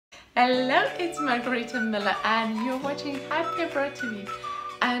Hello, it's Margarita Miller and you're watching Happy Abroad TV.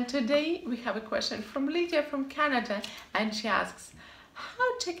 And today we have a question from Lydia from Canada, and she asks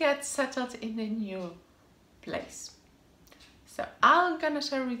how to get settled in a new place. So I'm gonna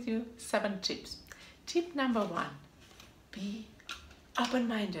share with you 7 tips. Tip number 1, be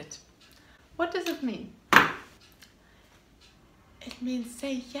open-minded. What does it mean? It means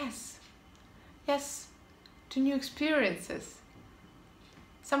say yes. Yes to new experiences.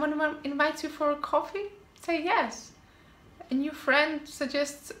 Someone invites you for a coffee? Say yes. A new friend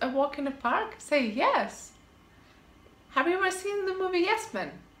suggests a walk in a park? Say yes. Have you ever seen the movie Yes Man?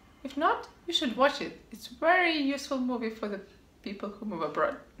 If not, you should watch it. It's a very useful movie for the people who move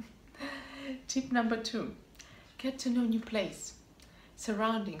abroad. Tip number 2, get to know new place,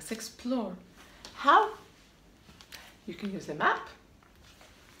 surroundings, explore. How? You can use a map.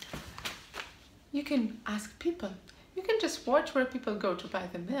 You can ask people. You can just watch where people go to buy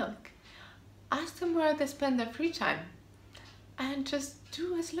the milk. Ask them where they spend their free time. And just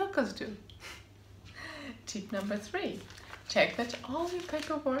do as locals do. Tip number 3, check that all your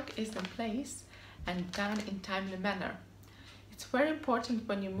paperwork is in place and done in timely manner. It's very important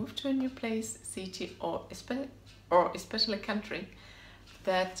when you move to a new place, city, or especially country,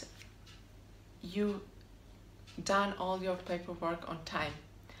 that you done all your paperwork on time.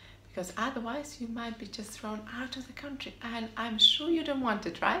 Because otherwise you might be just thrown out of the country, and I'm sure you don't want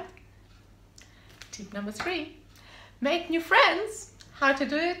it, right? Tip number 3, make new friends. How to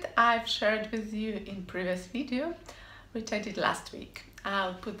do it I've shared with you in previous video, which I did last week.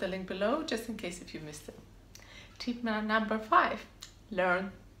 I'll put the link below just in case if you missed it. Tip number 5,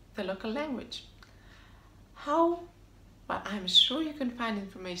 learn the local language. How? Well, I'm sure you can find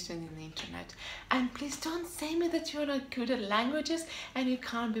information in the internet. And please don't say me that you're not good at languages and you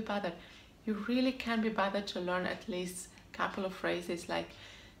can't be bothered. You really can be bothered to learn at least a couple of phrases like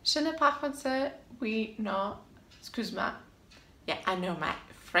Je ne parle français, oui, non, excuse-moi. Yeah, I know my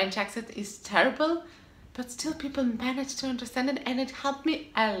French accent is terrible, but still people manage to understand it, and it helped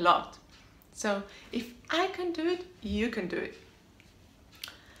me a lot. So if I can do it, you can do it.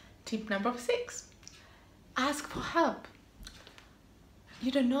 Tip number 6, ask for help.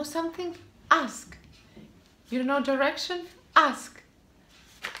 You don't know something? Ask. You don't know direction? Ask.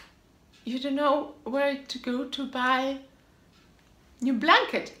 You don't know where to go to buy new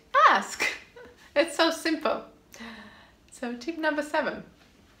blanket? Ask. It's so simple. So tip number 7,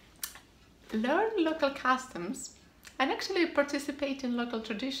 learn local customs and actually participate in local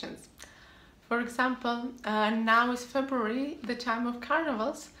traditions. For example, now is February, the time of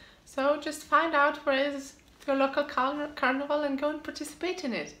carnivals, so just find out where is your local carnival and go and participate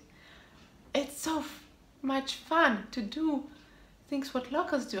in it. It's so much fun to do things what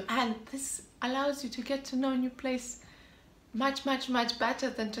locals do, and this allows you to get to know a new place much better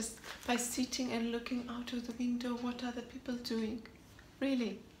than just by sitting and looking out of the window what are the people doing,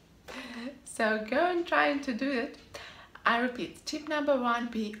 really. So go and try to do it. I repeat, tip number 1,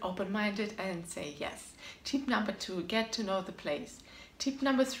 be open-minded and say yes. Tip number 2, get to know the place. Tip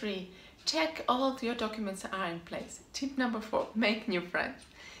number 3, check all your documents are in place. Tip number 4, make new friends.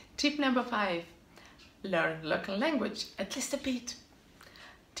 Tip number 5, learn local language, at least a bit.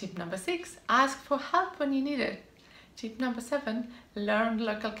 Tip number 6, ask for help when you need it. Tip number 7, learn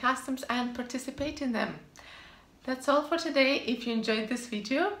local customs and participate in them. That's all for today. If you enjoyed this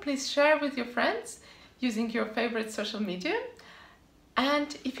video, please share with your friends using your favorite social media.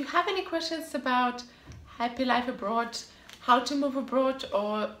 And if you have any questions about happy life abroad, how to move abroad,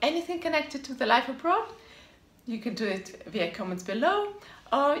 or anything connected to the life abroad, you can do it via comments below,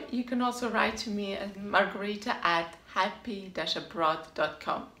 or you can also write to me at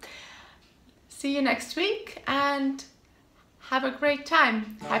margarita@happy-abroad.com. See you next week and have a great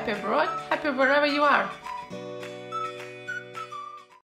time. Happy abroad, happy wherever you are.